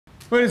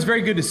Well, it's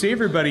very good to see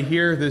everybody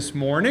here this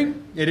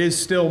morning. It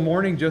is still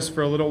morning, just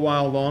for a little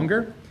while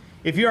longer.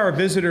 If you are a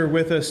visitor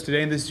with us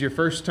today and this is your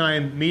first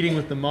time meeting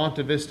with the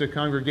Monte Vista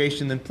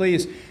congregation, then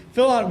please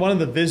fill out one of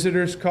the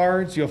visitors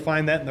cards. You'll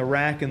find that in the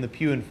rack in the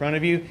pew in front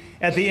of you.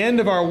 At the end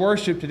of our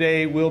worship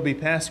today, we'll be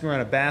passing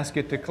around a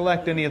basket to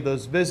collect any of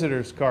those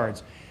visitors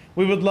cards.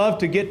 We would love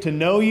to get to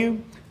know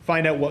you,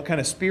 find out what kind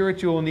of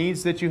spiritual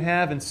needs that you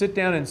have, and sit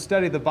down and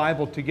study the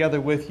Bible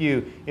together with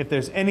you. If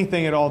there's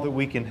anything at all that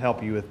we can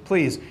help you with,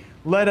 please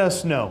let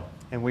us know,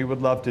 and we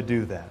would love to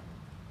do that.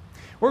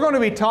 We're going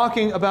to be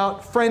talking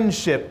about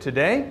friendship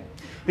today,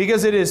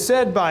 because it is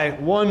said by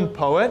one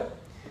poet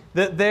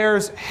that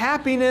there's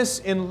happiness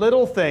in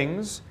little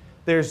things,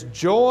 there's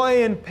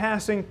joy in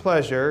passing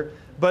pleasure,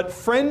 but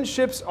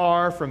friendships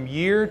are, from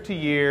year to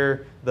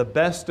year, the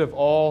best of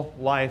all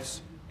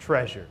life's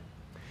treasure.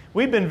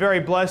 We've been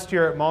very blessed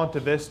here at Monte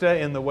Vista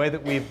in the way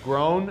that we've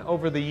grown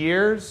over the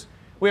years.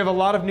 We have a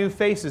lot of new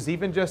faces,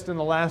 even just in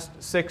the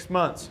last 6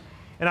 months.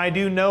 And I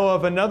do know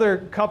of another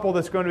couple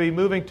that's going to be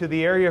moving to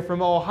the area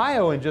from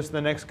Ohio in just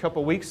the next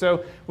couple weeks,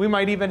 so we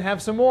might even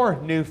have some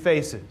more new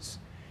faces.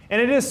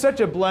 And it is such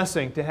a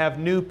blessing to have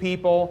new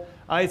people.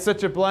 It's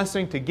such a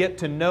blessing to get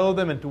to know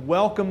them and to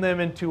welcome them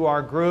into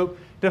our group,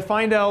 to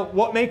find out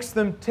what makes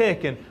them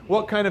tick and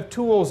what kind of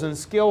tools and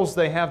skills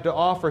they have to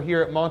offer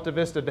here at Monte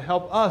Vista to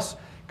help us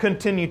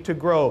continue to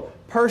grow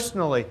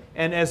personally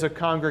and as a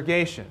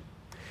congregation.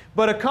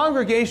 But a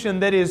congregation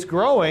that is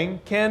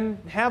growing can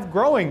have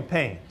growing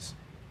pains.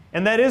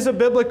 And that is a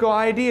biblical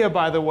idea,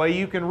 by the way.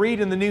 You can read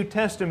in the New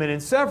Testament in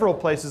several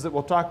places that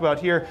we'll talk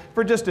about here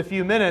for just a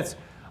few minutes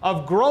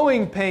of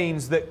growing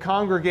pains that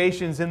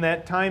congregations in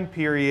that time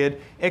period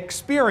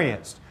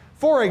experienced.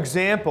 For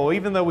example,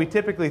 even though we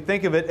typically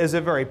think of it as a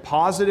very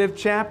positive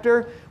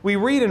chapter, we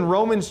read in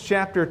Romans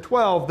chapter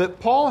 12 that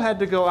Paul had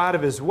to go out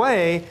of his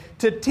way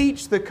to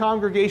teach the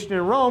congregation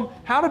in Rome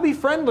how to be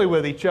friendly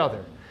with each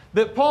other.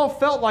 That Paul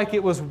felt like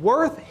it was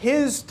worth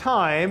his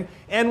time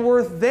and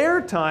worth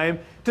their time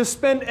to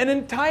spend an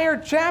entire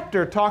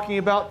chapter talking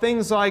about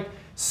things like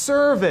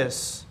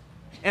service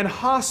and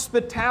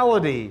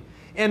hospitality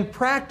and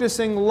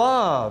practicing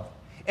love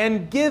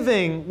and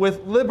giving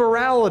with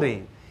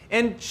liberality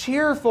and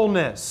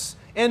cheerfulness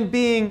and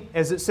being,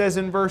 as it says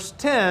in verse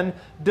 10,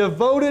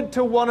 devoted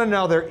to one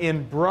another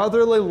in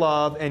brotherly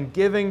love and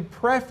giving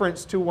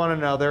preference to one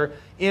another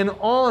in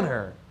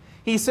honor.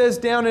 He says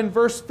down in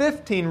verse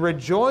 15,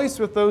 rejoice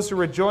with those who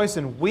rejoice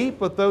and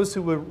weep with those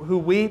who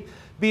weep.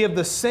 Be of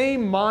the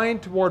same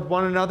mind toward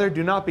one another.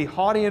 Do not be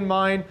haughty in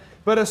mind,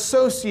 but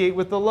associate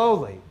with the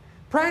lowly.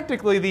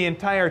 Practically, the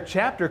entire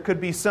chapter could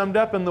be summed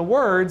up in the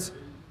words,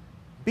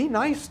 be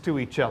nice to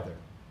each other.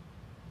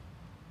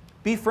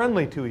 Be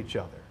friendly to each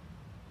other.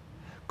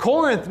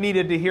 Corinth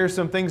needed to hear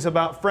some things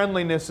about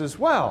friendliness as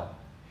well.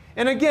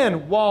 And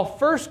again, while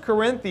 1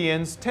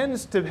 Corinthians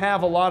tends to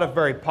have a lot of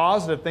very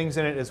positive things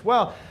in it as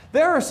well,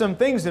 there are some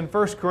things in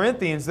 1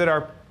 Corinthians that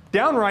are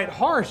downright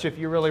harsh if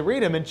you really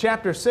read them. In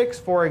chapter 6,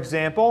 for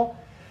example,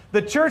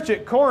 the church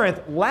at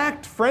Corinth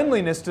lacked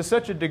friendliness to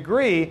such a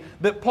degree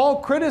that Paul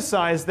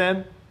criticized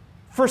them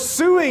for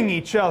suing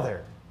each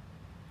other.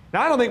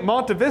 Now, I don't think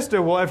Monte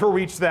Vista will ever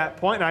reach that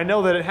point, and I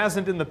know that it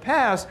hasn't in the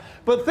past,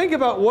 but think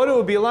about what it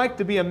would be like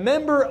to be a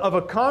member of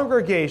a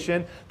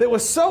congregation that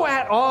was so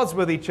at odds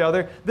with each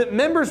other that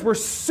members were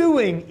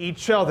suing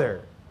each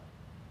other.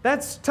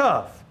 That's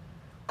tough.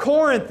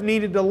 Corinth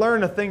needed to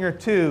learn a thing or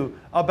two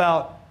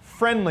about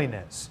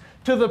friendliness,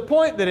 to the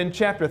point that in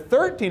chapter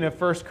 13 of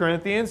 1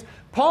 Corinthians,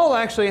 Paul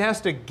actually has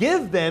to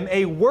give them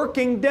a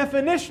working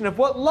definition of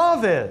what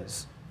love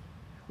is.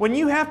 When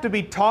you have to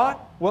be taught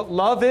what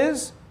love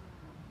is,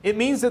 it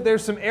means that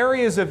there's some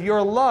areas of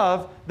your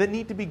love that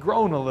need to be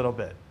grown a little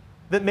bit,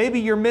 that maybe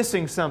you're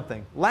missing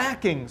something,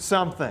 lacking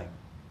something.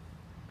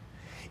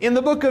 In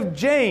the book of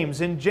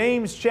James, in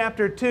James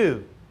chapter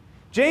 2,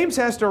 James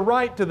has to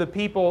write to the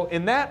people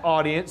in that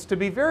audience to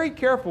be very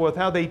careful with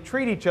how they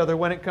treat each other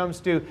when it comes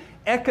to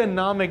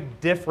economic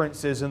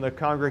differences in the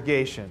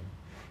congregation.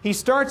 He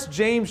starts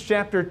James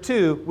chapter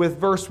 2 with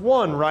verse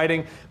 1,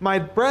 writing, "My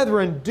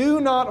brethren,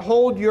 do not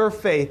hold your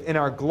faith in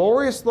our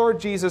glorious Lord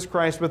Jesus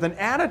Christ with an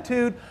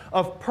attitude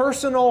of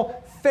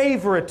personal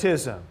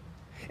favoritism."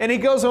 And he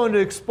goes on to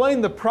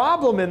explain the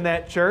problem in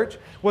that church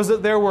was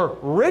that there were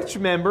rich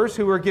members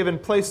who were given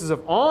places of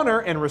honor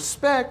and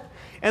respect,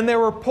 and there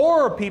were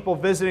poorer people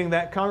visiting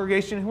that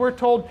congregation who were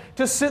told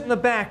to sit in the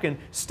back and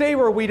stay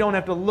where we don't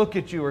have to look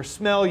at you or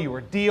smell you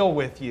or deal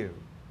with you.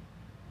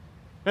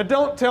 Now,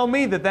 don't tell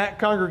me that that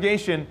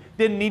congregation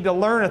didn't need to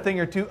learn a thing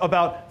or two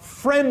about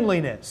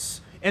friendliness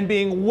and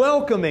being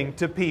welcoming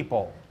to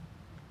people.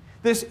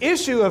 This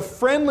issue of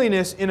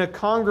friendliness in a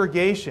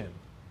congregation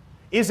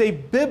is a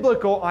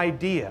biblical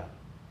idea.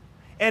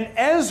 And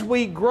as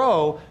we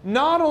grow,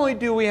 not only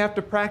do we have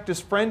to practice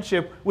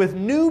friendship with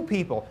new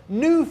people,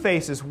 new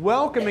faces,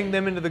 welcoming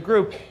them into the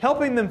group,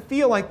 helping them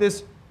feel like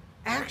this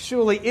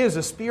actually is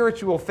a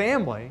spiritual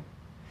family,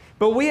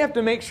 but we have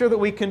to make sure that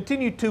we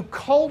continue to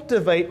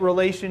cultivate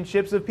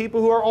relationships with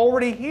people who are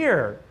already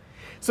here.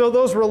 so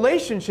those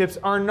relationships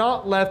are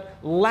not left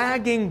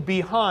lagging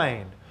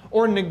behind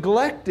or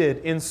neglected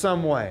in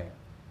some way.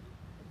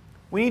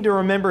 We need to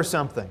remember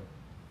something.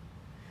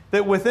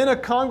 That within a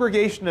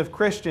congregation of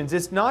Christians,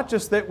 it's not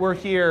just that we're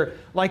here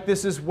like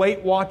this is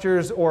Weight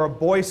Watchers or a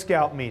Boy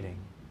Scout meeting.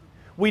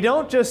 We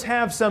don't just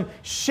have some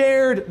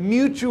shared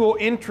mutual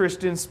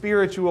interest in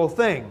spiritual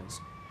things.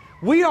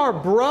 We are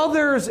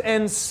brothers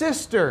and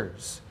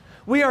sisters.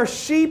 We are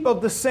sheep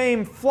of the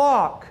same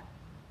flock.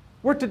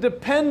 We're to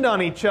depend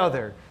on each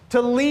other,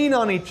 to lean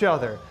on each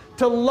other,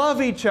 to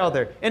love each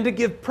other, and to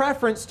give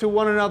preference to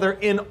one another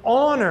in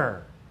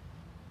honor.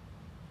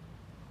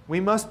 We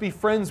must be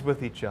friends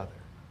with each other,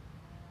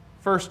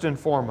 first and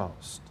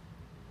foremost.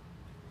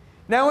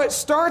 Now it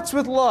starts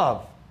with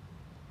love,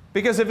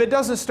 because if it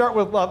doesn't start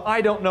with love, I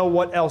don't know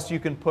what else you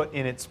can put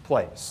in its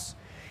place.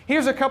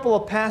 Here's a couple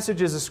of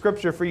passages of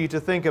Scripture for you to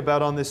think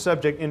about on this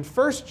subject. In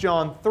 1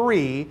 John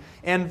 3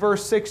 and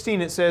verse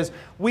 16 it says,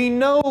 "We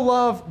know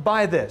love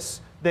by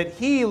this, that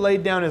He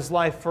laid down His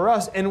life for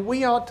us, and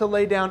we ought to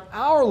lay down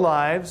our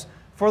lives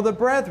for the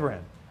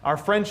brethren." Our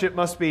friendship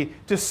must be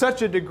to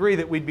such a degree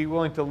that we'd be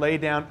willing to lay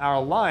down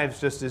our lives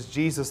just as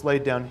Jesus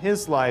laid down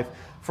His life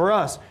for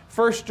us.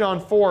 1 John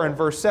 4 and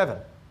verse 7.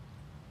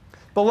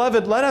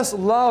 "Beloved, let us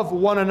love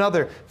one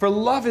another, for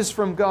love is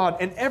from God,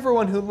 and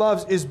everyone who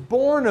loves is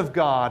born of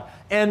God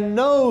and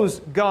knows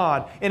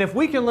God." And if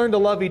we can learn to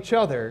love each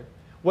other,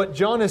 what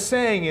John is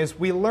saying is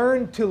we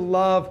learn to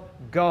love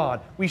God.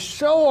 We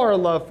show our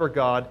love for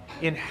God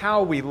in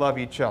how we love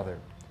each other.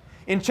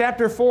 In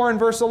chapter 4 and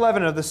verse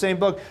 11 of the same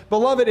book,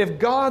 "Beloved, if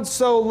God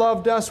so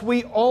loved us,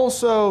 we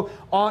also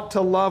ought to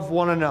love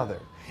one another."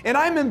 And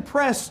I'm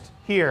impressed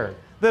here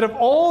that of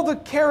all the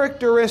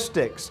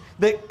characteristics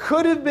that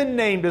could have been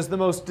named as the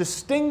most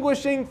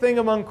distinguishing thing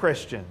among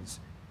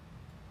Christians,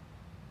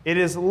 it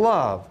is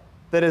love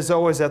that is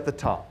always at the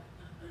top.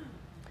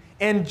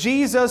 And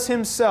Jesus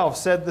Himself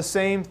said the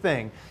same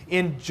thing.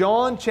 In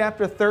John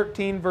chapter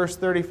 13, verse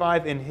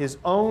 35, in His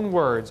own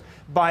words,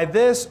 "By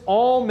this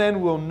all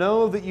men will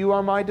know that you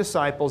are my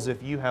disciples,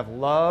 if you have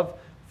love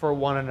for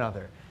one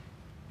another."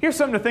 Here's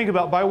something to think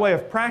about by way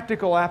of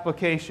practical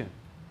application.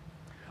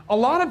 A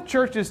lot of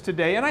churches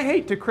today, and I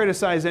hate to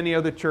criticize any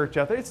other church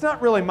out there, it's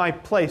not really my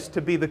place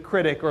to be the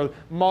critic or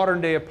modern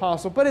day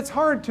apostle, but it's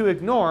hard to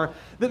ignore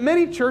that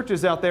many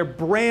churches out there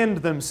brand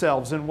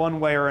themselves in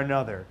one way or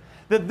another.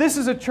 That this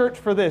is a church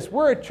for this.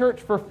 We're a church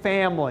for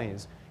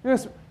families.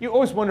 You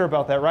always wonder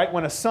about that, right?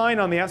 When a sign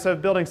on the outside of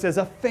a building says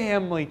a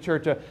family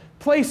church, a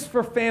place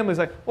for families.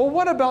 Like, well,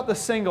 what about the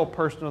single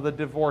person or the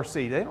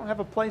divorcee? They don't have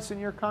a place in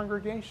your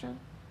congregation?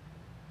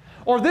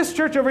 Or this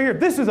church over here,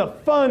 this is a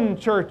fun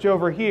church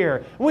over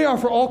here. We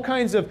offer all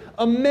kinds of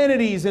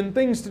amenities and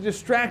things to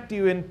distract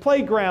you in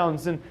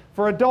playgrounds and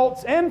for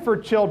adults and for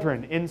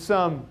children in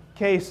some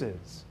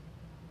cases.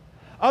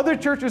 Other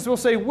churches will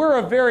say we're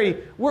a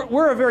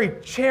very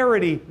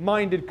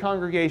charity-minded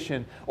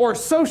congregation, or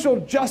social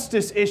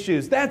justice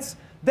issues. That's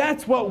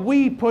what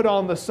we put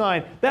on the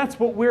sign. That's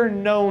what we're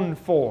known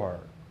for.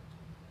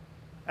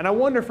 And I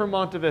wonder for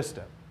Monte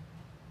Vista,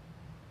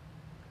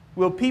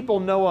 will people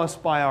know us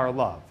by our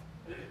love?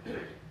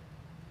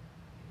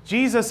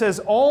 Jesus says,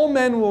 "All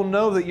men will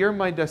know that you're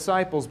my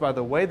disciples by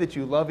the way that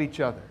you love each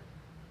other."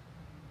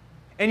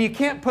 And you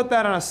can't put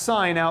that on a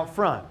sign out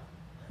front.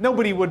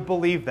 Nobody would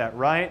believe that,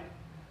 right?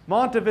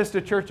 Monte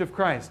Vista Church of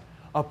Christ,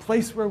 a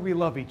place where we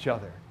love each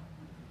other.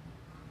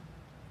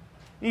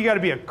 You got to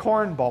be a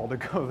cornball to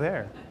go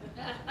there.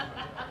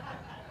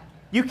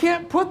 You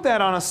can't put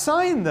that on a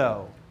sign,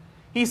 though.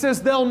 He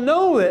says they'll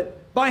know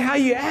it by how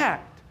you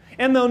act.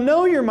 And they'll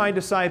know you're my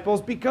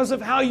disciples because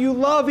of how you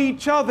love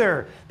each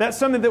other. That's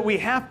something that we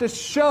have to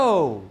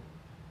show,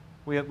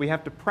 we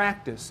have to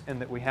practice,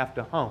 and that we have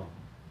to hone.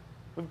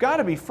 We've got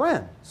to be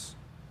friends.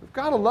 We've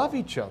got to love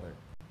each other.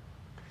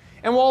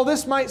 And while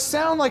this might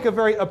sound like a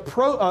very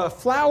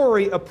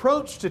flowery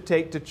approach to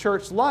take to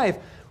church life,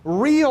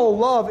 real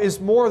love is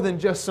more than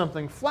just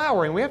something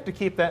flowery. And we have to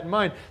keep that in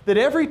mind, that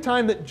every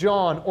time that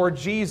John or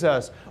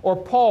Jesus or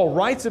Paul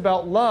writes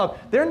about love,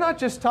 they're not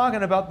just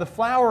talking about the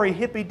flowery,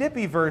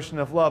 hippy-dippy version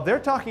of love. They're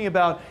talking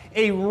about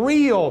a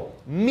real,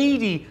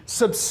 meaty,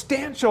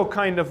 substantial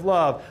kind of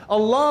love. A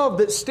love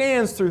that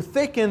stands through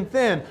thick and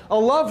thin. A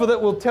love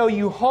that will tell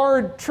you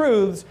hard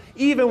truths,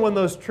 even when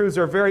those truths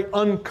are very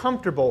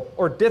uncomfortable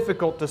or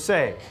difficult to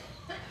say.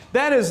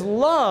 That is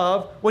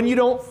love when you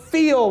don't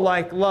feel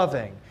like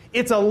loving.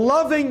 It's a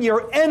loving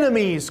your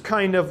enemies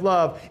kind of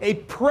love, a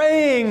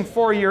praying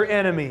for your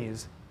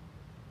enemies.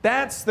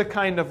 That's the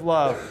kind of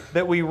love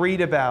that we read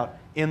about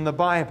in the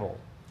Bible.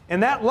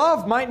 And that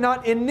love might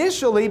not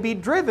initially be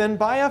driven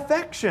by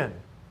affection,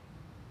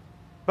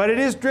 but it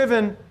is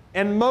driven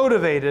and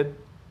motivated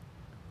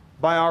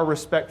by our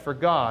respect for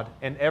God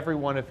and every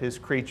one of His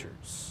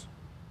creatures.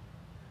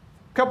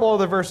 A couple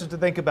other verses to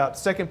think about.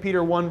 2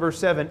 Peter 1 verse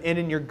 7, "And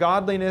in your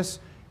godliness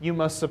you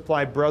must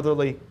supply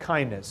brotherly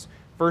kindness."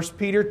 1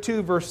 Peter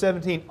 2 verse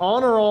 17,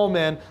 "Honor all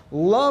men,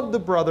 love the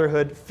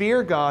brotherhood,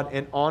 fear God,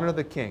 and honor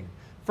the king."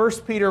 1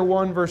 Peter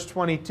 1, verse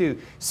 22.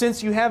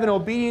 Since you have in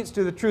obedience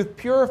to the truth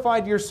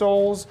purified your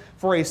souls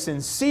for a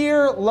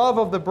sincere love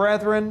of the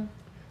brethren,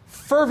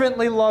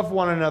 fervently love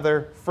one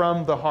another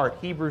from the heart.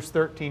 Hebrews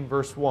 13,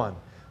 verse 1.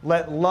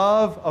 Let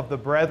love of the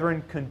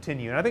brethren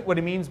continue. And I think what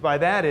he means by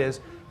that is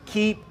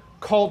keep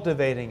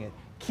cultivating it.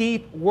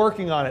 Keep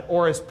working on it.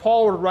 Or as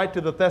Paul would write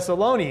to the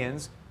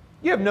Thessalonians,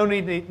 you have no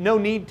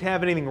need to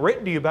have anything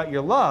written to you about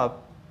your love.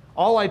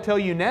 All I tell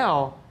you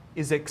now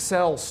is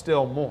excel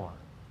still more.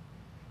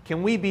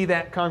 Can we be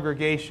that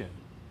congregation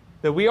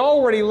that we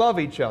already love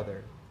each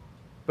other,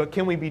 but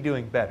can we be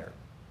doing better?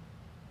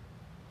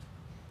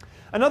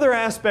 Another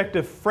aspect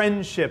of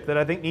friendship that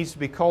I think needs to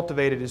be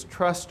cultivated is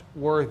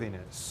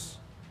trustworthiness.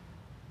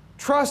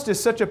 Trust is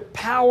such a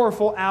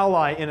powerful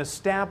ally in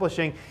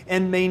establishing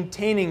and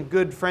maintaining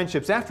good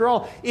friendships. After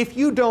all, if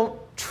you don't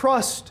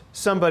trust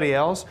somebody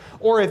else,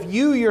 or if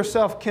you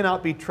yourself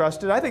cannot be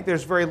trusted, I think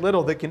there's very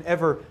little that can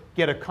ever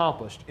get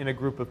accomplished in a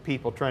group of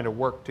people trying to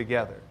work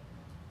together.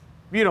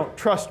 If you don't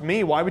trust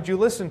me, why would you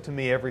listen to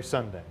me every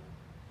Sunday?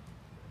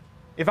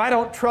 If I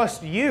don't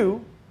trust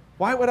you,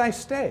 why would I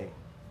stay?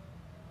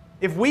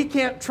 If we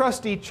can't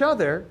trust each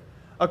other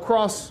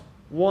across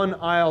one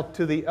aisle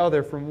to the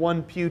other, from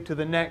one pew to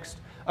the next,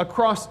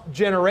 across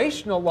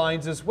generational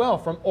lines as well,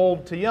 from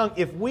old to young,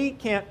 if we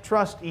can't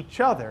trust each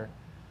other,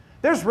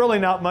 there's really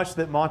not much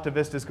that Monte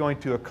Vista is going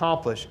to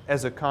accomplish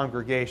as a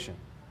congregation.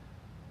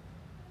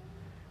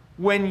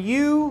 When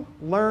you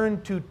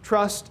learn to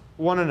trust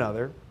one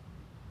another,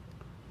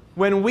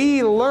 when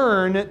we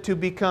learn to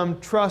become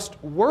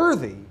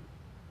trustworthy,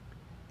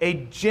 a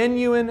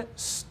genuine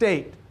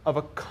state of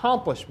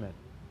accomplishment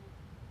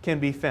can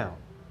be found.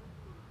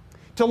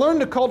 To learn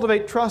to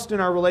cultivate trust in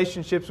our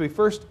relationships, we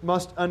first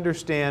must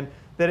understand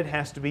that it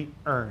has to be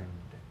earned.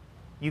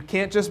 You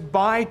can't just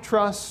buy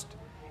trust.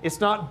 It's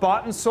not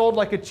bought and sold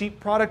like a cheap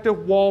product at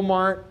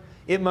Walmart.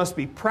 It must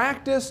be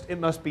practiced. It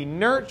must be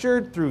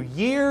nurtured through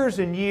years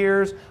and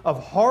years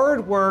of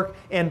hard work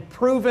and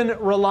proven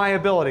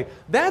reliability.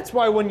 That's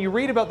why when you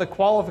read about the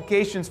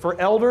qualifications for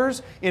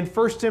elders in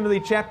 1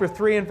 Timothy chapter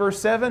 3 and verse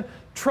 7,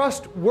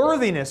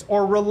 trustworthiness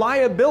or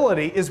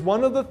reliability is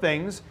one of the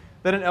things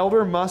that an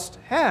elder must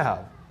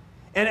have.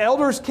 And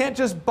elders can't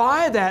just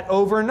buy that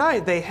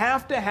overnight. They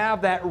have to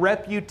have that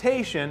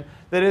reputation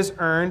that is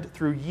earned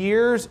through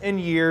years and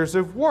years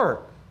of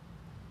work.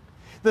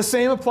 The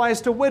same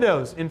applies to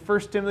widows in 1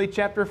 Timothy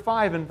chapter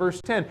 5 and verse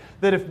 10,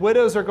 that if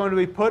widows are going to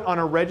be put on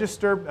a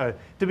register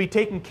to be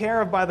taken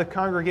care of by the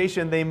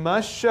congregation, they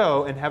must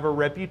show and have a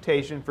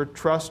reputation for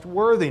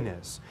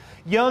trustworthiness.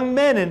 Young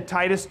men in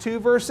Titus 2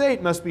 verse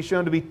 8 must be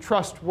shown to be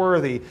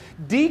trustworthy.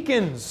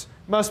 Deacons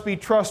must be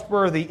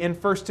trustworthy in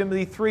 1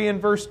 Timothy 3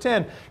 and verse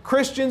 10.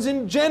 Christians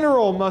in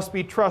general must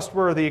be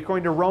trustworthy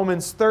according to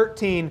Romans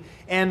 13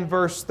 and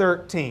verse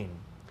 13.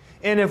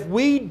 And if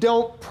we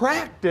don't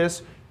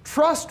practice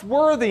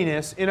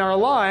trustworthiness in our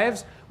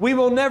lives, we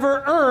will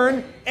never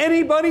earn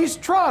anybody's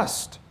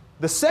trust.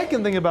 The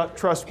second thing about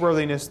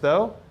trustworthiness,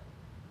 though,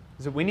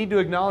 is that we need to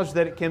acknowledge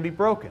that it can be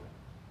broken.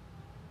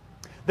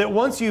 That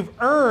once you've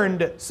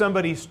earned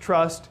somebody's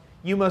trust,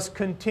 you must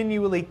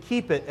continually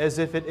keep it as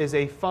if it is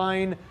a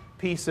fine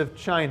piece of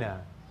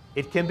china.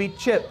 It can be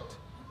chipped,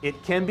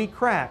 it can be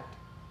cracked,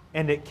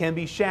 and it can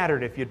be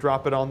shattered if you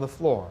drop it on the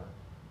floor.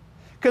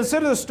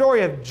 Consider the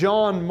story of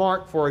John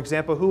Mark, for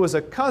example, who was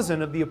a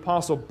cousin of the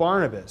apostle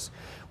Barnabas.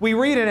 We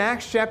read in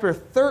Acts chapter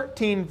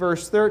 13,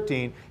 verse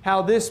 13,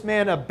 how this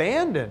man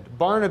abandoned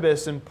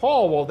Barnabas and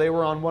Paul while they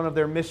were on one of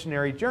their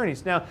missionary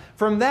journeys. Now,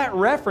 from that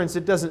reference,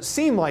 it doesn't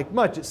seem like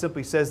much. It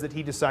simply says that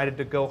he decided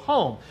to go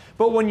home.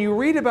 But when you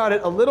read about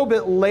it a little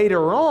bit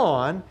later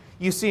on,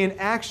 you see in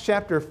Acts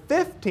chapter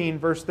 15,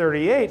 verse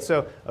 38,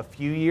 so a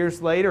few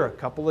years later, a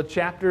couple of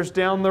chapters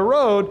down the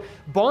road,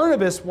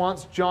 Barnabas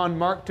wants John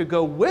Mark to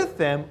go with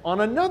them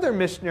on another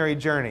missionary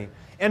journey.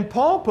 And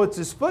Paul puts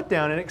his foot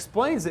down and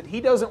explains that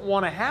he doesn't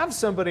want to have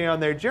somebody on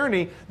their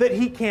journey that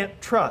he can't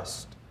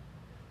trust.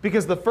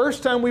 Because the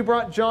first time we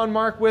brought John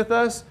Mark with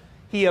us,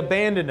 he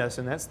abandoned us.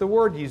 And that's the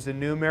word used in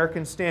New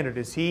American Standard,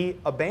 is he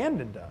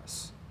abandoned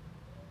us.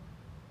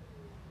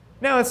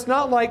 Now, it's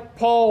not like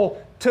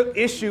Paul took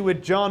issue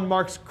with John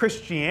Mark's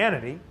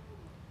Christianity.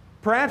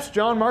 Perhaps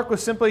John Mark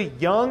was simply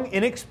young,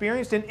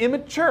 inexperienced, and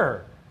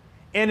immature,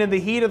 and in the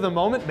heat of the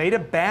moment made a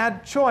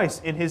bad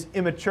choice in his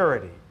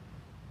immaturity.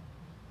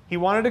 He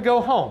wanted to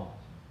go home.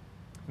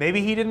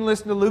 Maybe he didn't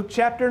listen to Luke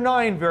chapter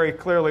 9 very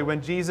clearly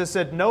when Jesus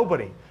said,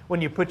 nobody,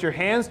 when you put your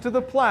hands to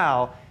the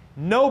plow,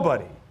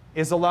 nobody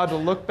is allowed to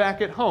look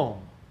back at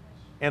home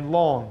and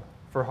long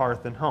for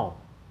hearth and home.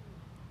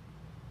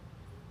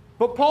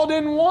 But Paul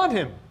didn't want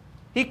him.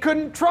 He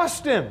couldn't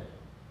trust him.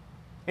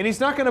 And he's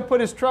not going to put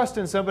his trust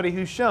in somebody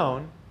who's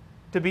shown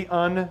to be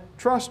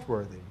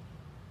untrustworthy.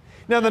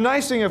 Now, the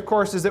nice thing, of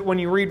course, is that when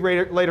you read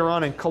later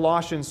on in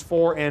Colossians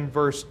 4 and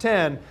verse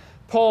 10,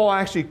 Paul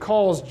actually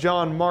calls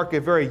John Mark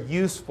a very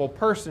useful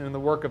person in the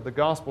work of the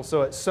gospel.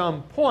 So at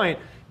some point,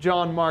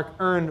 John Mark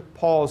earned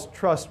Paul's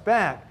trust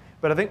back.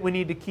 But I think we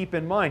need to keep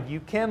in mind, you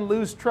can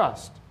lose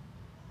trust.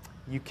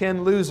 You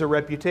can lose a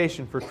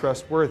reputation for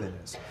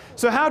trustworthiness.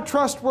 So how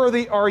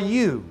trustworthy are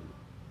you?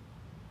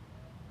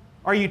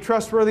 Are you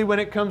trustworthy when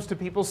it comes to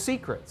people's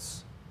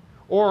secrets?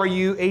 Or are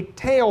you a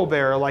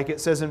talebearer, like it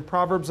says in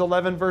Proverbs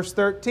 11, verse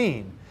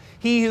 13?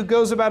 He who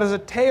goes about as a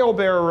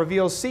talebearer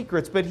reveals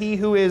secrets, but he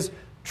who is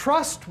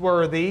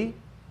trustworthy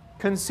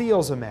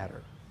conceals a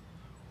matter.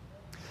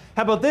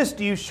 How about this?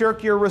 Do you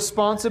shirk your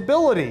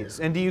responsibilities?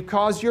 And do you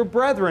cause your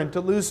brethren to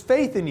lose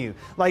faith in you?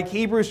 Like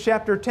Hebrews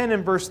chapter 10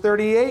 and verse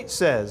 38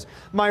 says,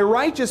 "My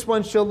righteous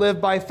one shall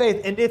live by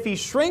faith, and if he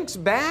shrinks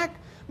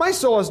back, my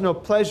soul has no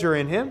pleasure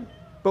in him.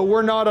 But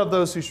we're not of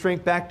those who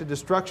shrink back to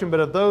destruction, but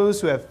of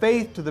those who have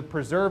faith to the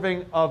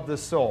preserving of the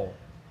soul."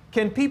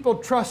 Can people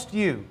trust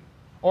you?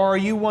 Or are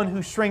you one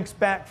who shrinks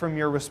back from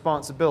your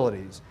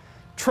responsibilities?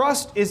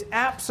 Trust is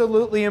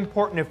absolutely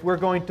important if we're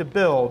going to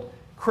build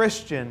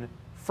Christian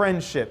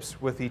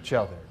friendships with each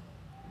other.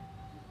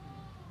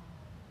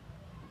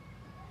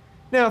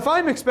 Now, if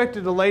I'm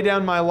expected to lay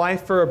down my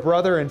life for a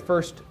brother in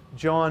 1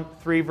 John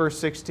 3, verse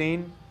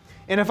 16,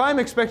 and if I'm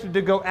expected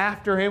to go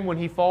after him when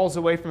he falls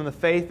away from the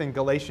faith in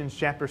Galatians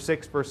chapter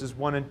 6, verses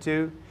 1 and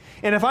 2,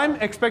 and if I'm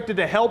expected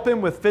to help him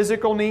with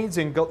physical needs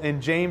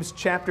in James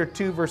chapter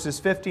 2, verses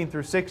 15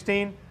 through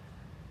 16,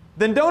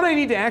 then don't I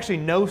need to actually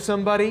know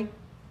somebody?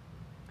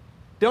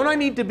 Don't I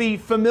need to be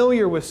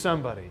familiar with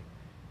somebody?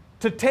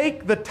 To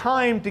take the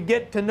time to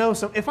get to know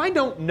some. If I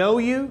don't know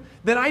you,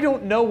 then I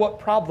don't know what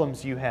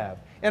problems you have.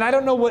 And I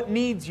don't know what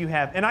needs you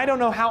have. And I don't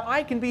know how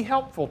I can be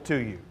helpful to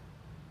you.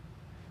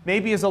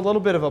 Maybe as a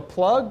little bit of a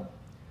plug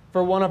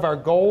for one of our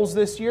goals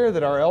this year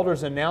that our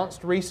elders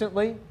announced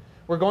recently,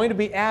 we're going to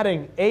be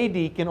adding a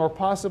deacon or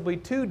possibly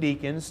 2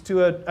 deacons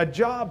to a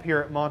job here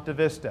at Monte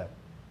Vista.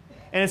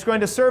 And it's going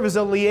to serve as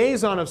a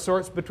liaison of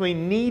sorts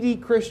between needy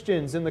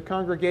Christians in the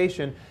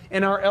congregation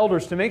and our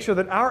elders to make sure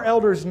that our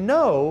elders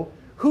know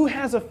who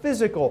has a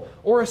physical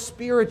or a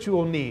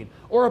spiritual need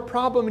or a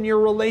problem in your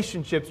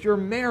relationships, your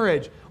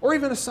marriage, or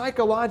even a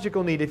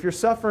psychological need if you're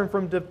suffering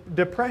from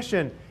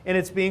depression and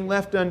it's being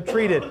left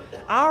untreated.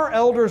 Our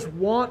elders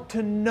want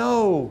to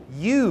know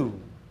you.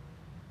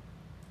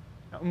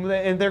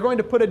 And they're going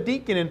to put a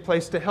deacon in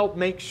place to help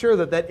make sure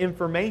that that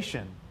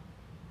information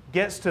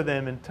gets to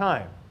them in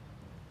time.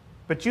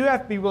 But you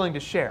have to be willing to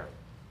share.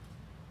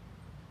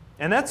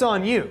 And that's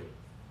on you.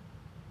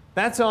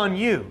 That's on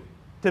you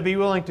to be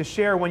willing to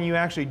share when you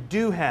actually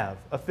do have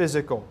a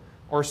physical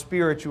or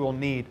spiritual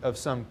need of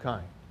some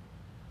kind.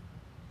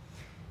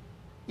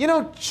 You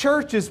know,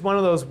 church is one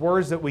of those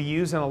words that we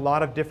use in a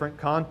lot of different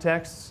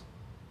contexts,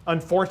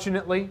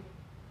 unfortunately.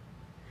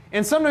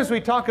 And sometimes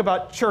we talk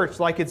about church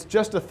like it's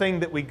just a thing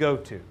that we go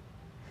to.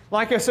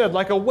 Like I said,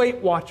 like a Weight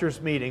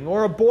Watchers meeting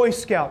or a Boy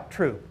Scout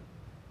troop,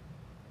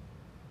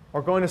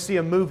 or going to see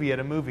a movie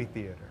at a movie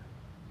theater.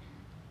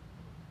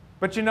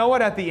 But you know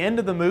what? At the end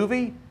of the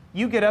movie,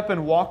 you get up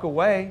and walk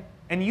away,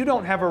 and you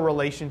don't have a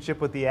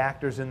relationship with the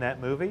actors in that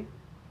movie.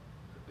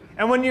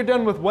 And when you're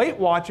done with Weight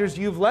Watchers,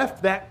 you've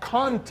left that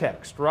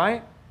context,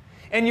 right?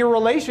 And your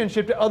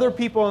relationship to other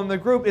people in the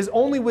group is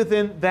only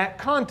within that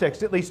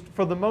context, at least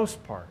for the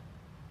most part.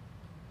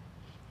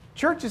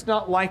 Church is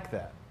not like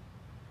that.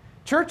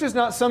 Church is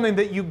not something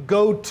that you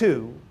go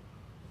to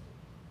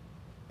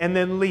and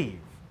then leave.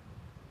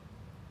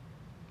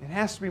 It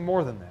has to be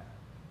more than that.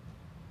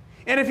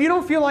 And if you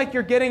don't feel like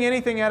you're getting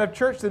anything out of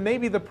church, then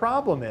maybe the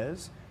problem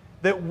is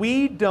that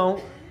we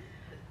don't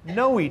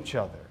know each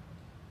other.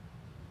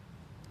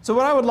 So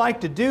what I would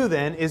like to do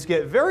then is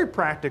get very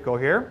practical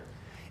here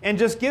and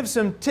just give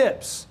some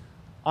tips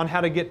on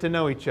how to get to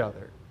know each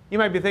other. You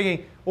might be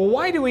thinking, well,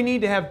 why do we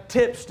need to have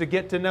tips to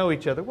get to know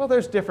each other? Well,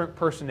 there's different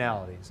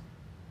personalities.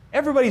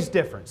 Everybody's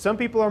different. Some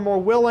people are more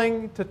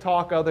willing to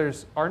talk,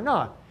 others are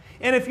not.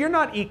 And if you're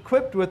not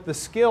equipped with the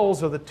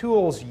skills or the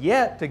tools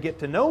yet to get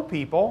to know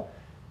people,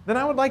 then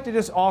I would like to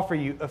just offer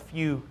you a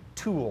few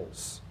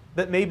tools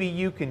that maybe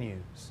you can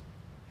use.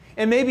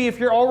 And maybe if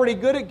you're already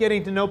good at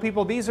getting to know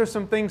people, these are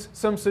some things,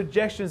 some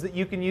suggestions that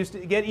you can use to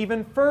get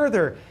even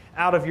further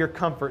out of your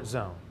comfort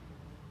zone.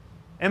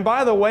 And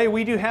by the way,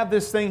 we do have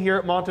this thing here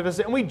at Monte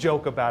Vista, and we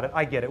joke about it.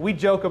 I get it. We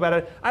joke about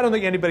it. I don't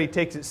think anybody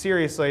takes it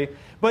seriously.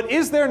 But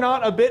is there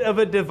not a bit of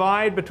a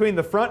divide between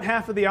the front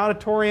half of the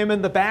auditorium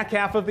and the back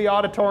half of the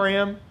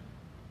auditorium?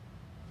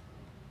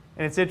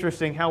 And it's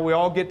interesting how we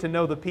all get to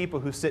know the people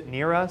who sit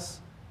near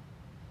us.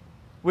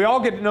 We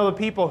all get to know the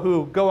people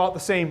who go out the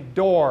same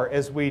door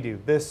as we do,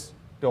 this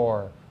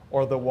door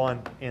or the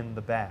one in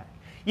the back.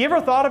 You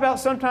ever thought about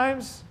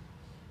sometimes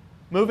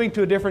moving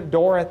to a different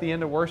door at the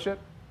end of worship?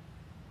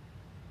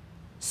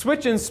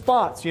 Switching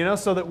spots, you know,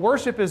 so that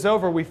worship is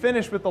over, we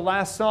finish with the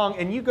last song,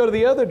 and you go to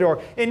the other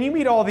door, and you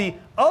meet all the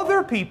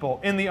other people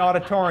in the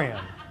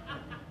auditorium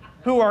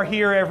who are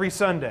here every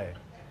Sunday.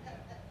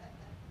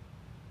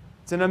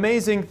 It's an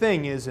amazing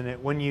thing, isn't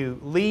it, when you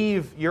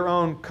leave your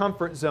own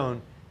comfort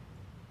zone,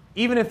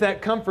 even if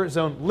that comfort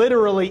zone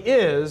literally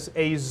is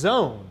a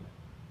zone.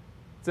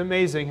 It's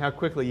amazing how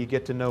quickly you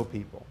get to know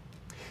people.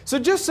 So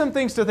just some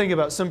things to think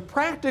about, some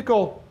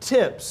practical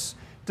tips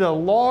to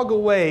log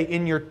away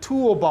in your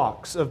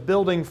toolbox of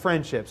building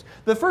friendships.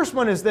 The first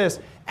one is this: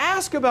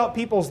 ask about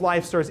people's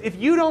life stories. If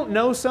you don't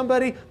know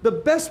somebody, the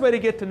best way to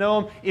get to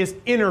know them is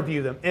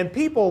interview them. And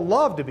people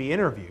love to be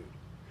interviewed.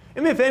 I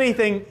mean, if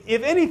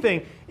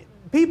anything,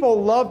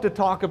 people love to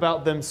talk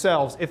about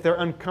themselves if they're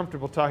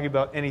uncomfortable talking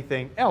about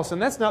anything else.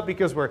 And that's not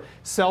because we're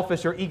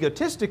selfish or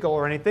egotistical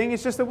or anything.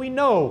 It's just that we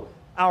know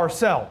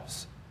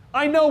ourselves.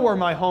 I know where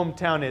my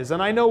hometown is,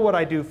 and I know what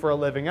I do for a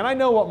living, and I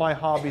know what my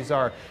hobbies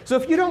are. So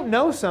if you don't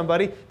know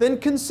somebody, then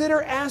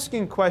consider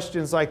asking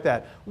questions like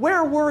that.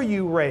 Where were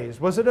you raised?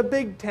 Was it a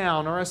big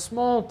town or a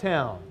small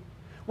town?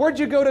 Where'd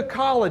you go to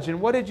college,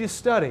 and what did you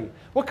study?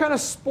 What kind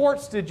of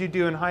sports did you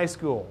do in high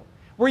school?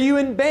 Were you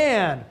in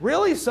band?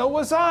 Really? So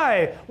was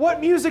I. What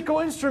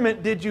musical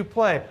instrument did you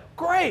play?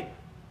 Great!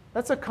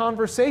 That's a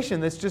conversation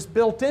that's just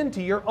built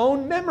into your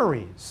own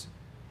memories.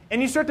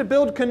 And you start to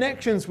build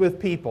connections with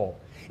people.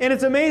 And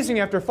it's amazing,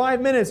 after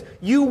 5 minutes,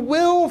 you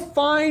will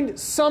find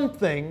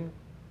something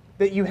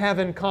that you have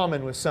in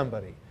common with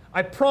somebody.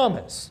 I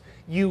promise.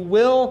 You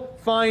will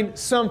find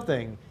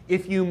something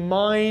if you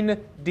mine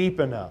deep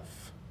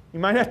enough. You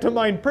might have to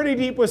mine pretty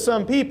deep with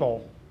some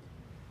people,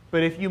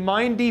 but if you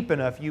mine deep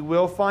enough, you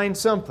will find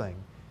something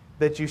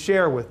that you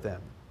share with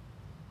them.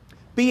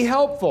 Be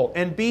helpful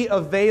and be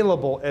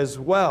available as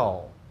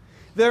well.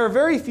 There are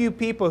very few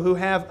people who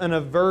have an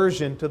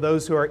aversion to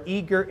those who are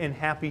eager and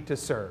happy to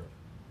serve.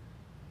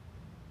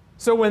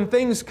 So when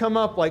things come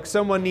up like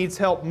someone needs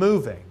help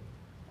moving,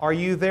 are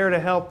you there to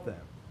help them?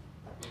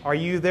 Are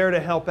you there to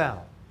help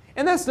out?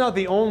 And that's not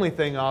the only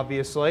thing,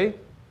 obviously.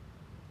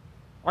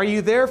 Are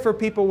you there for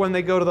people when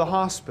they go to the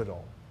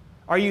hospital?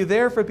 Are you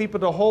there for people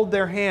to hold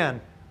their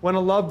hand when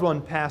a loved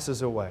one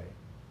passes away?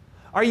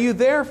 Are you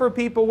there for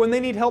people when they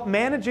need help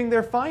managing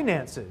their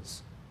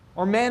finances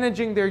or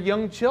managing their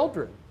young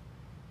children?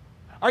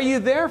 Are you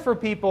there for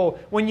people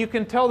when you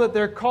can tell that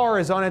their car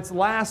is on its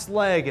last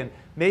leg and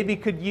maybe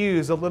could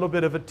use a little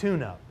bit of a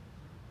tune-up?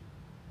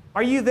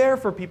 Are you there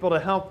for people to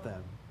help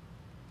them?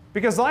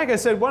 Because like I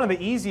said, one of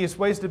the easiest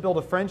ways to build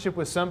a friendship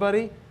with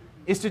somebody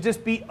is to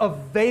just be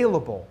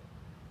available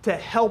to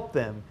help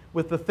them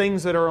with the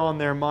things that are on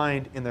their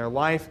mind in their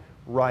life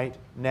right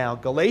now.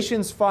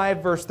 Galatians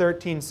 5 verse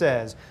 13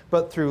 says,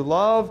 "But through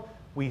love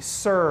we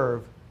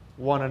serve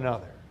one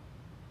another."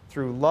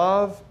 Through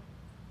love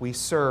we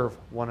serve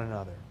one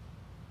another.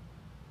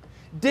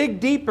 Dig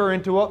deeper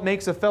into what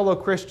makes a fellow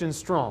Christian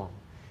strong.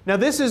 Now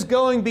this is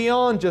going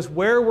beyond just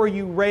where were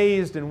you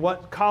raised and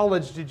what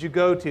college did you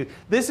go to.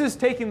 This is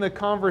taking the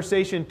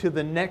conversation to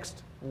the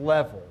next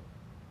level.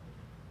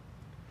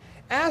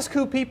 Ask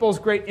who people's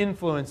great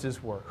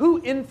influences were.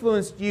 Who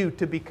influenced you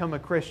to become a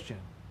Christian?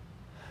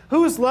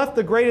 Who has left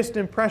the greatest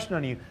impression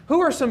on you? Who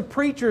are some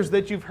preachers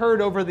that you've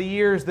heard over the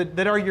years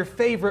that are your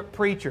favorite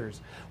preachers?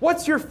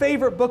 What's your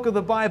favorite book of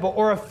the Bible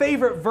or a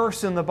favorite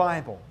verse in the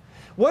Bible?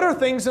 What are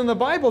things in the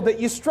Bible that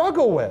you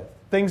struggle with?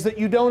 Things that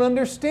you don't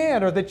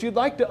understand or that you'd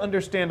like to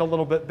understand a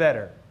little bit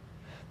better?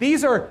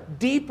 These are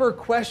deeper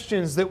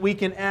questions that we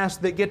can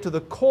ask that get to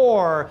the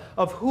core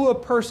of who a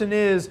person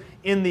is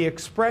in the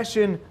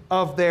expression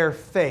of their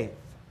faith.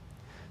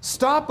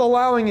 Stop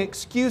allowing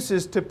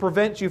excuses to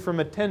prevent you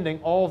from attending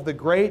all of the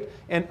great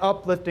and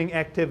uplifting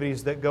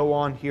activities that go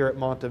on here at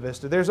Monte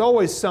Vista. There's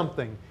always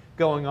something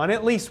going on.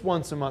 At least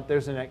once a month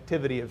there's an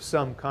activity of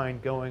some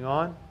kind going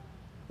on.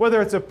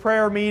 Whether it's a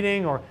prayer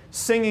meeting or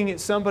singing at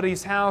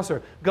somebody's house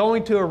or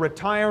going to a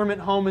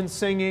retirement home and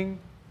singing,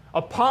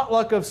 a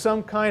potluck of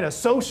some kind, a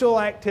social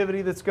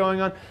activity that's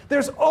going on.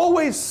 There's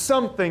always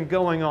something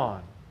going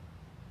on.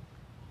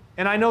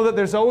 And I know that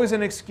there's always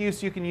an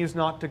excuse you can use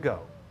not to go.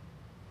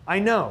 I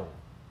know.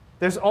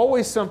 There's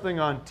always something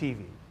on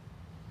TV.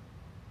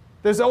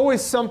 There's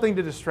always something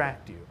to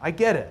distract you. I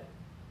get it.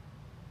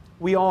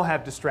 We all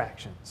have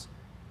distractions.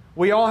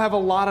 We all have a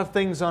lot of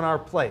things on our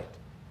plate.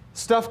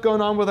 Stuff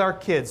going on with our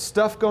kids,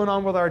 stuff going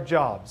on with our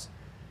jobs.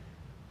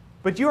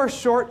 But you are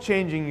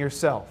shortchanging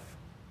yourself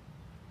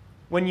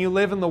when you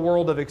live in the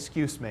world of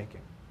excuse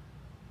making.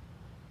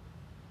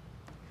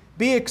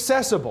 Be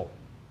accessible.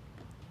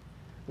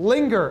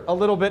 Linger a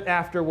little bit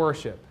after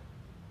worship.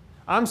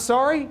 I'm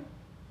sorry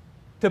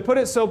to put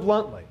it so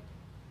bluntly,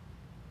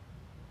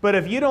 but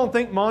if you don't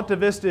think Monte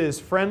Vista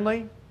is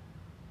friendly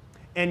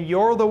and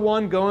you're the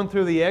one going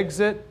through the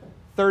exit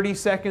 30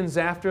 seconds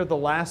after the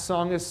last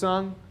song is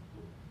sung,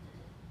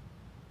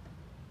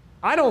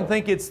 I don't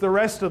think it's the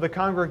rest of the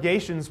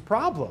congregation's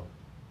problem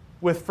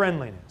with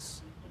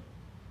friendliness.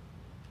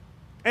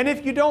 And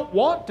if you don't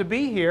want to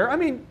be here, I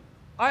mean,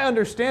 I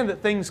understand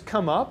that things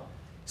come up,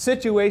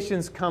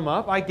 situations come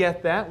up, I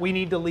get that. We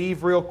need to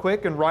leave real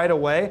quick and right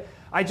away.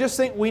 I just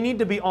think we need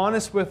to be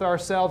honest with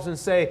ourselves and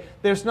say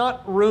there's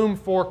not room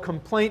for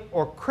complaint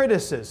or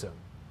criticism.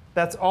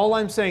 That's all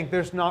I'm saying.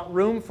 There's not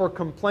room for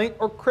complaint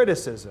or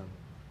criticism.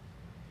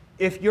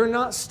 If you're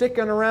not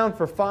sticking around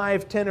for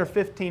 5, 10, or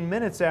 15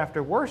 minutes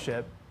after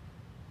worship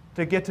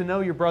to get to know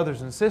your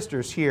brothers and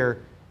sisters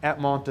here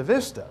at Monte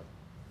Vista.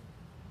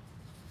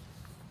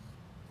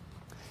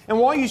 And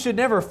while you should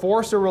never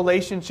force a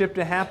relationship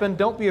to happen,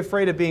 don't be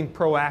afraid of being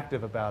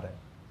proactive about it.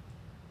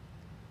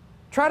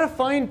 Try to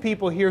find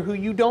people here who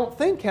you don't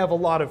think have a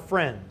lot of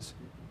friends,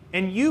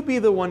 and you be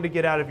the one to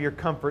get out of your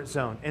comfort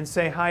zone and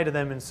say hi to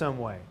them in some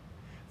way.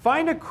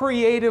 Find a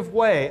creative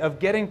way of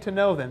getting to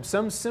know them,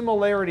 some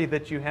similarity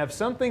that you have,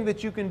 something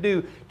that you can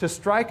do to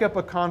strike up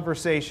a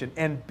conversation,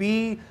 and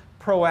be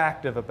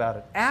proactive about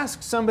it.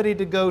 Ask somebody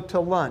to go to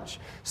lunch.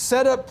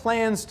 Set up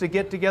plans to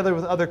get together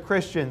with other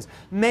Christians.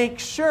 Make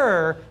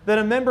sure that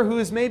a member who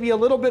is maybe a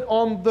little bit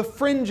on the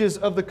fringes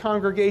of the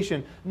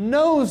congregation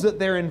knows that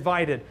they're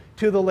invited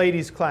to the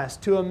ladies' class,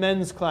 to a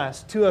men's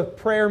class, to a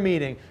prayer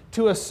meeting,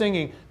 to a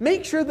singing.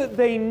 Make sure that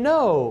they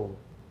know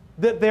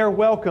that they're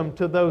welcome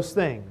to those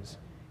things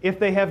if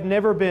they have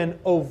never been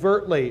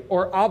overtly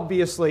or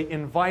obviously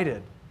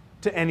invited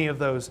to any of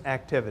those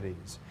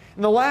activities.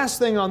 And the last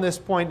thing on this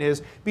point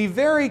is, be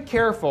very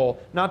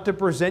careful not to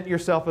present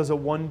yourself as a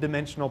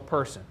one-dimensional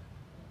person.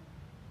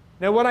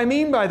 Now, what I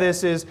mean by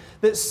this is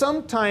that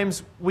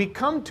sometimes we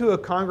come to a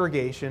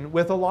congregation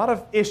with a lot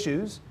of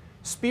issues,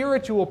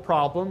 spiritual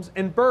problems,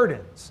 and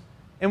burdens.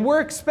 And we're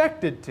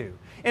expected to.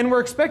 And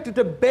we're expected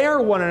to bear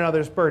one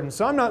another's burdens.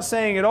 So I'm not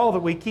saying at all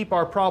that we keep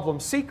our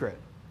problems secret.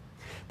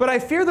 But I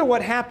fear that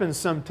what happens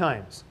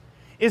sometimes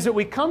is that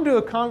we come to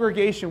a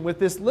congregation with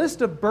this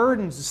list of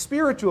burdens,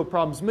 spiritual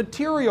problems,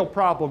 material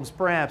problems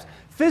perhaps,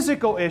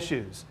 physical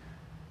issues.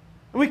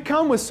 And we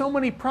come with so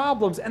many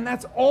problems, and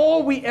that's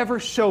all we ever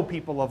show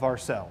people of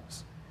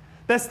ourselves.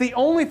 That's the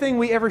only thing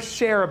we ever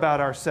share about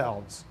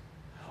ourselves.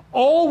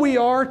 All we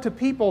are to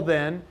people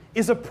then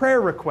is a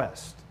prayer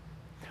request.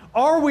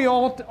 All we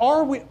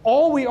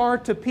are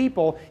to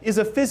people is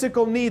a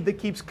physical need that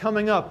keeps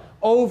coming up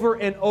over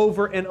and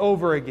over and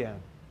over again.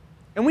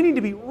 And we need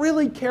to be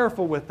really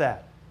careful with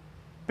that.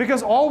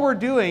 Because all we're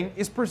doing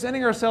is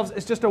presenting ourselves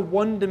as just a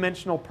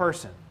one-dimensional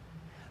person.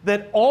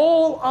 That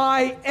all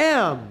I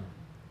am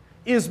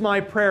is my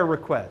prayer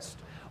request.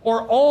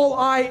 Or all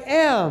I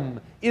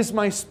am is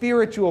my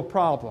spiritual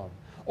problem.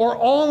 Or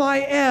all I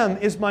am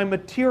is my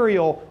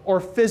material or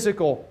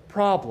physical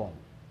problem.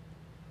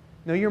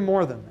 No, you're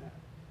more than that.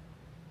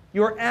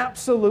 You're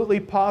absolutely,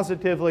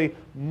 positively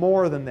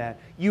more than that.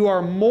 You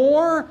are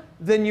more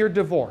than your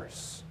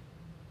divorce.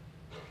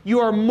 You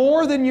are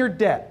more than your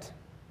debt.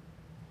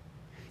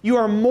 You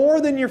are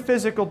more than your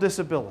physical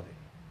disability.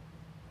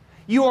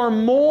 You are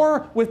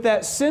more with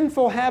that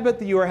sinful habit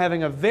that you are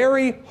having a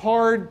very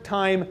hard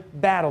time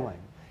battling.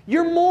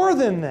 You're more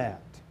than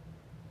that.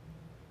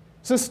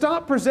 So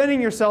stop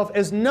presenting yourself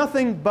as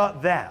nothing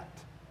but that.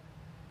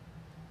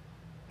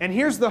 And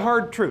here's the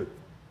hard truth.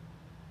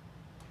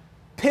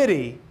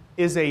 Pity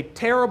is a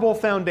terrible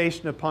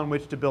foundation upon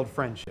which to build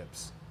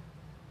friendships.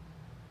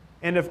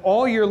 And if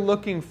all you're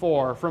looking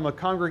for from a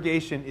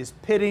congregation is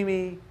pity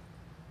me,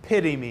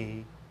 pity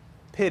me,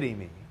 pity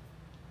me,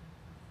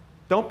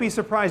 don't be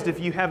surprised if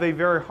you have a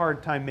very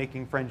hard time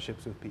making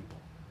friendships with people.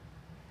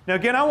 Now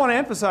again, I want to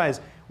emphasize,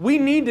 we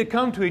need to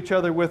come to each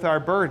other with our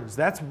burdens.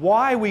 That's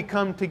why we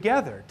come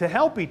together, to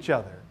help each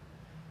other.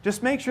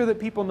 Just make sure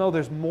that people know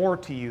there's more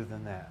to you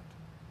than that.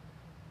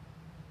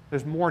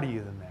 There's more to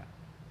you than that.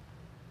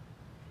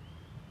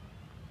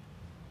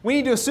 We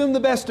need to assume the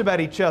best about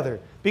each other,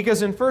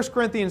 because in 1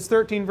 Corinthians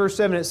 13, verse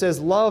 7, it says,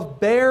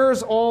 love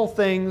bears all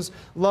things,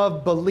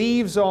 love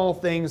believes all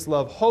things,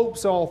 love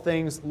hopes all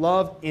things,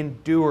 love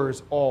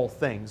endures all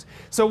things.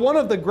 So one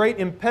of the great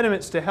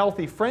impediments to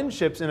healthy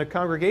friendships in a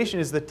congregation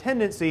is the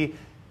tendency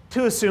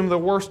to assume the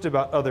worst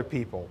about other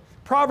people.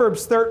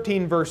 Proverbs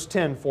 13, verse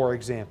 10, for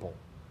example,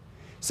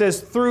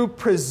 says, through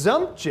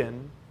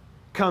presumption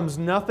comes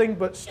nothing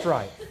but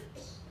strife.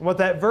 And what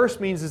that verse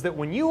means is that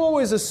when you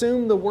always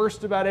assume the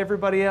worst about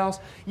everybody else,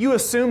 you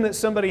assume that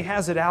somebody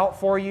has it out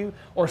for you,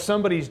 or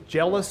somebody's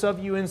jealous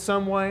of you in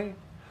some way,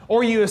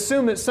 or you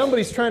assume that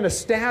somebody's trying to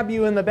stab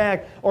you in the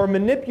back or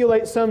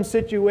manipulate some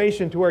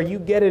situation to where you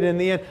get it in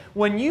the end.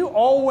 When you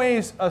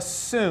always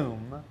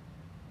assume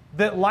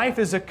that life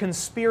is a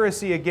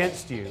conspiracy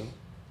against you,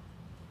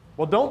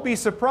 well, don't be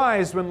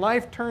surprised when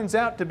life turns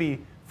out to be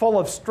full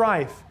of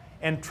strife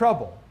and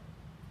trouble.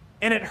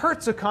 And it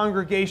hurts a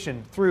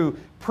congregation through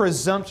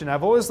presumption.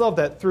 I've always loved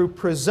that. Through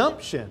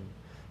presumption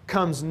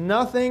comes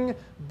nothing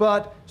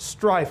but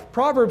strife.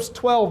 Proverbs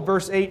 12,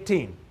 verse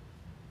 18.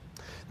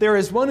 There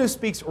is one who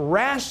speaks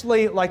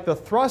rashly like the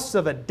thrusts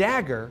of a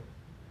dagger,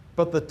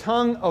 but the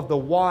tongue of the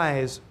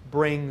wise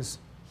brings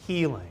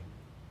healing.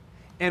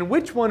 And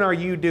which one are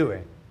you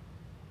doing?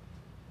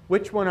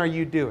 Which one are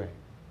you doing?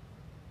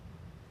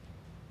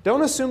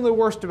 Don't assume the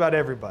worst about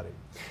everybody.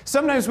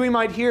 Sometimes we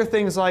might hear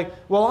things like,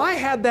 well, I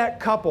had that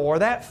couple or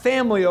that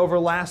family over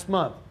last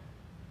month,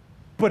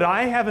 but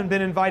I haven't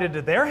been invited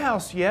to their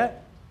house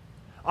yet.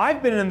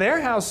 I've been in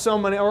their house so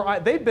many, or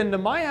they've been to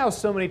my house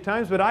so many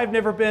times, but I've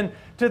never been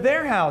to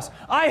their house.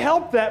 I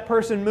helped that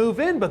person move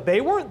in, but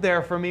they weren't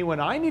there for me when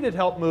I needed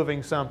help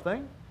moving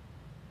something.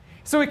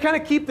 So we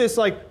kind of keep this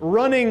like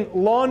running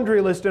laundry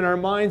list in our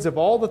minds of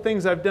all the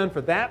things I've done for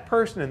that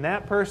person,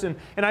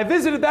 and I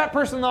visited that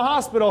person in the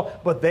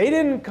hospital, but they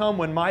didn't come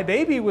when my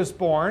baby was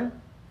born.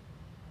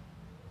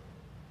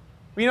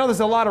 You know, there's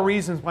a lot of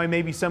reasons why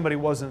maybe somebody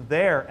wasn't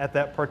there at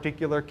that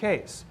particular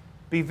case.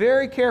 Be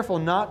very careful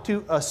not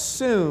to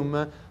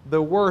assume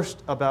the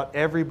worst about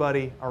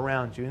everybody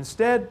around you.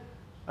 Instead,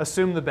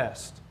 assume the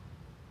best.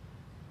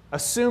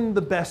 Assume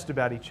the best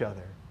about each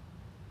other.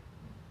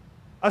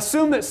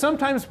 Assume that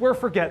sometimes we're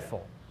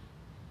forgetful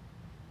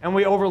and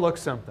we overlook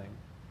something.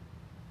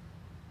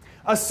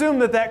 Assume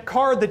that that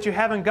card that you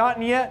haven't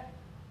gotten yet,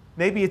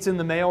 maybe it's in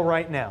the mail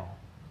right now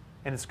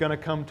and it's going to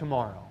come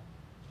tomorrow.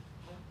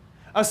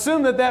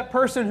 Assume that that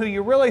person who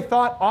you really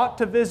thought ought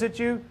to visit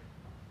you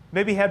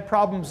maybe had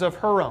problems of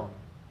her own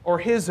or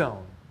his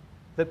own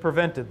that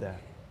prevented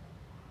that.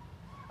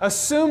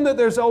 Assume that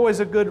there's always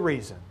a good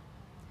reason.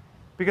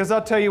 Because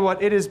I'll tell you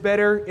what, it is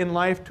better in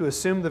life to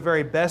assume the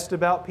very best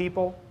about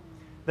people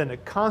than to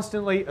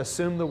constantly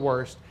assume the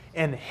worst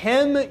and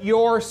hem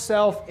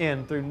yourself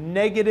in through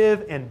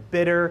negative and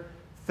bitter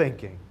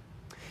thinking.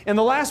 And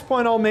the last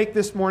point I'll make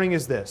this morning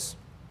is this.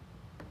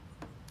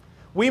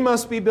 We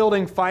must be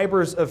building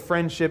fibers of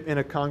friendship in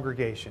a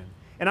congregation.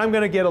 And I'm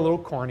going to get a little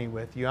corny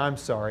with you. I'm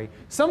sorry.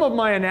 Some of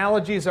my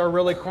analogies are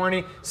really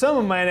corny. Some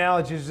of my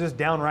analogies are just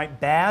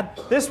downright bad.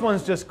 This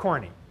one's just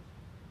corny.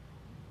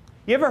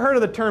 You ever heard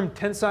of the term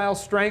tensile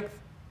strength?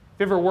 Have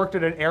you ever worked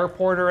at an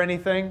airport or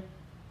anything?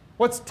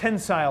 What's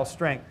tensile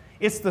strength?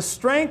 It's the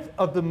strength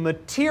of the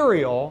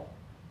material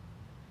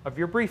of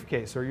your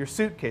briefcase or your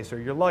suitcase or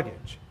your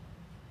luggage.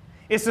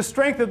 It's the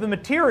strength of the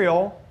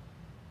material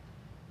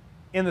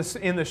in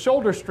the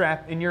shoulder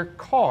strap in your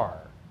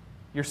car,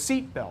 your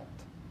seat belt.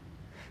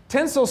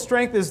 Tensile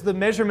strength is the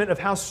measurement of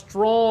how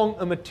strong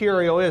a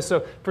material is.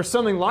 So for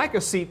something like a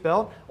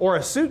seatbelt or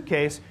a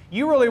suitcase,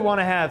 you really want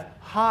to have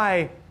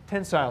high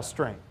tensile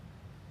strength.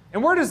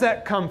 And where does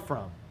that come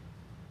from?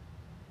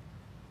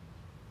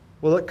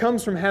 Well, it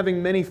comes from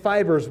having many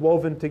fibers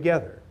woven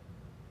together.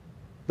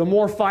 The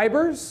more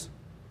fibers,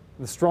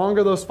 the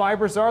stronger those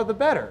fibers are, the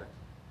better.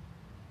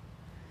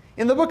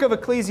 In the book of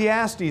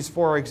Ecclesiastes,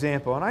 for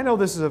example, and I know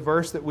this is a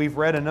verse that we've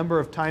read a number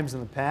of times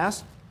in the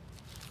past,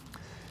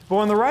 but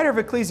when the writer of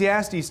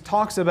Ecclesiastes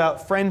talks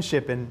about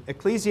friendship in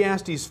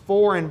Ecclesiastes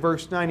 4 and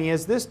verse 9, he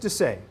has this to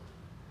say,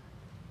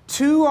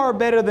 "Two are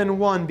better than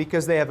one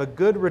because they have a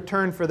good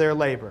return for their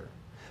labor.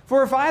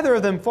 For if either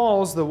of them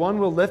falls, the one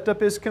will lift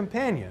up his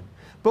companion.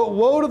 But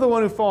woe to the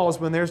one who falls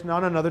when there's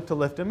not another to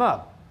lift him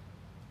up.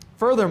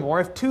 Furthermore,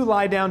 if two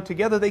lie down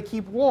together, they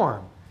keep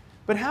warm.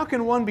 But how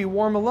can one be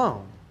warm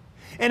alone?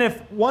 And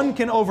if one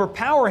can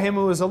overpower him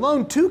who is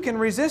alone, two can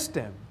resist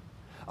him.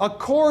 A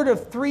cord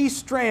of 3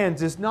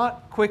 strands is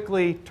not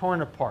quickly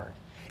torn apart."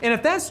 And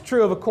if that's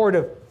true of a cord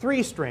of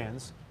 3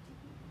 strands,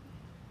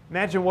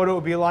 imagine what it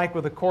would be like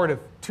with a cord of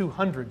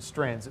 200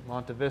 strands at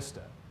Monte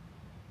Vista.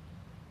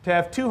 To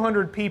have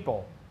 200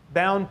 people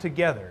bound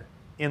together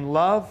in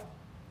love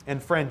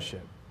and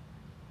friendship.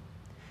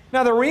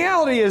 Now the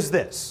reality is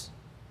this.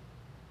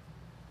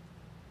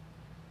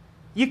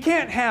 You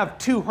can't have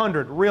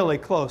 200 really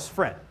close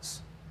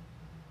friends.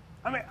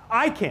 I mean,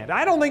 I can't.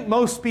 I don't think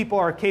most people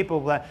are capable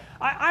of that.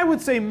 I would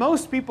say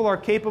most people are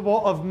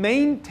capable of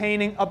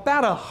maintaining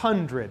about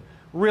 100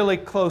 really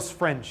close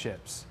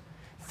friendships.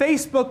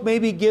 Facebook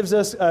maybe gives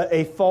us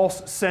a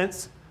false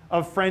sense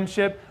of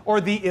friendship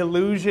or the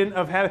illusion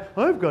of having,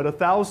 I've got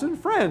 1,000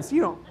 friends.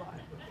 You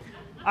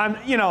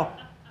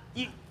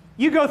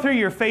go through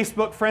your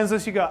Facebook friends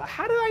list, you go,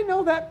 how do I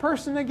know that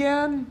person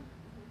again?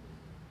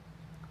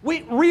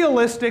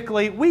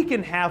 Realistically, we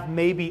can have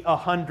maybe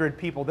 100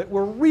 people that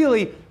we're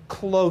really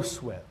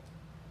close with.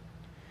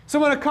 So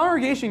when a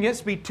congregation gets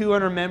to be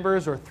 200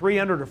 members or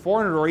 300 or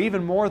 400 or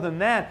even more than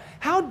that,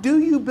 how do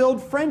you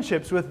build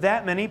friendships with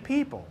that many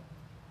people?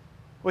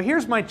 Well,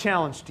 here's my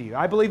challenge to you.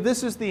 I believe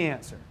this is the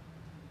answer.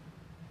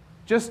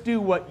 Just do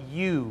what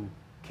you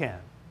can.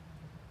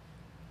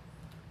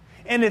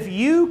 And if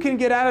you can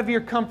get out of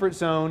your comfort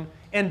zone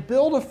and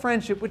build a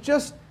friendship with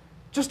just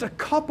a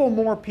couple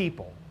more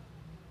people,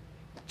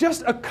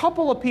 just a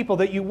couple of people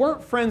that you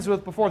weren't friends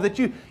with before, that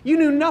you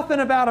knew nothing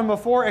about them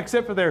before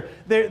except for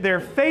their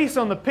face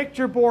on the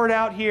picture board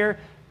out here,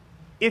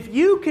 if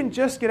you can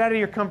just get out of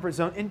your comfort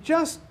zone and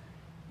just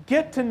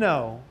get to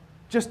know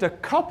just a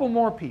couple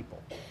more people,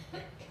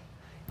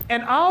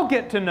 and I'll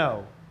get to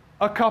know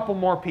a couple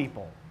more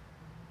people,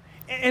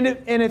 and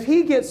if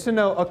he gets to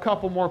know a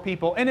couple more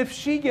people, and if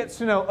she gets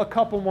to know a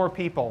couple more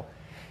people,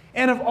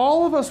 and if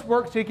all of us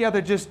work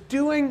together just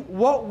doing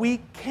what we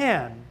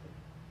can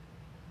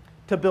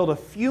to build a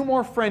few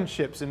more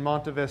friendships in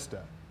Monte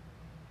Vista,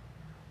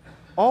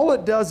 all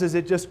it does is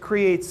it just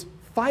creates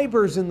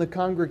fibers in the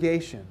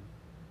congregation.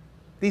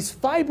 These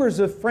fibers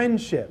of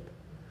friendship,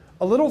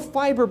 a little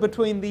fiber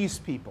between these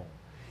people,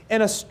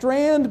 and a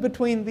strand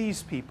between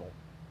these people,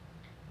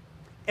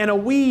 and a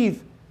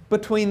weave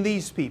between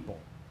these people.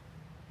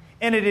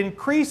 And it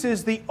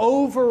increases the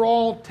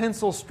overall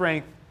tensile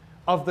strength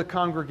of the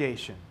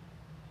congregation.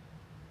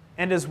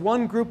 And as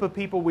one group of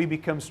people, we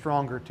become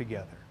stronger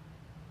together.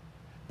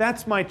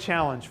 That's my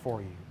challenge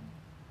for you.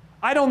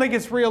 I don't think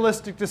it's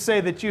realistic to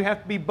say that you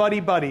have to be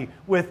buddy-buddy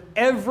with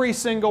every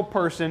single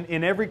person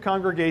in every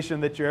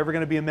congregation that you're ever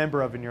going to be a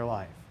member of in your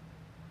life.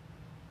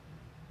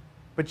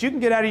 But you can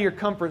get out of your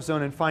comfort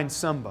zone and find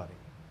somebody,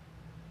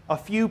 a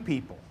few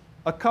people,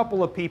 a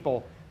couple of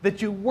people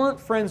that you weren't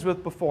friends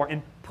with before,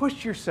 and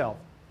push yourself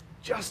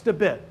just a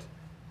bit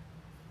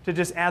to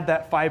just add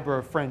that fiber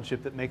of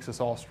friendship that makes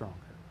us all stronger.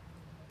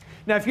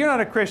 Now, if you're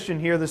not a Christian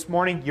here this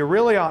morning, you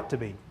really ought to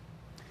be.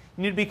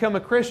 You need to become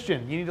a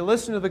Christian. You need to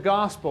listen to the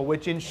gospel,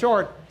 which in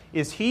short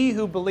is he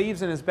who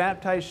believes and is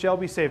baptized shall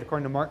be saved,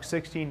 according to Mark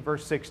 16,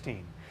 verse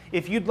 16.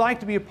 If you'd like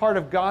to be a part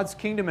of God's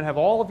kingdom and have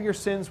all of your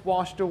sins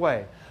washed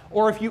away,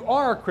 or if you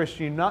are a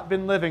Christian, you've not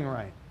been living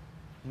right,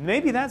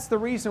 maybe that's the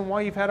reason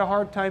why you've had a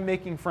hard time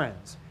making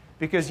friends,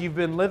 because you've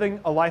been living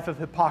a life of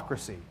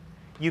hypocrisy.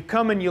 You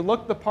come and you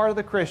look the part of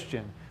the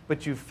Christian,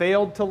 but you've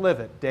failed to live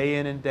it day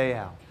in and day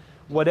out.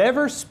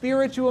 Whatever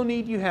spiritual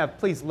need you have,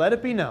 please let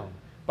it be known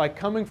by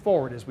coming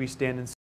forward as we stand and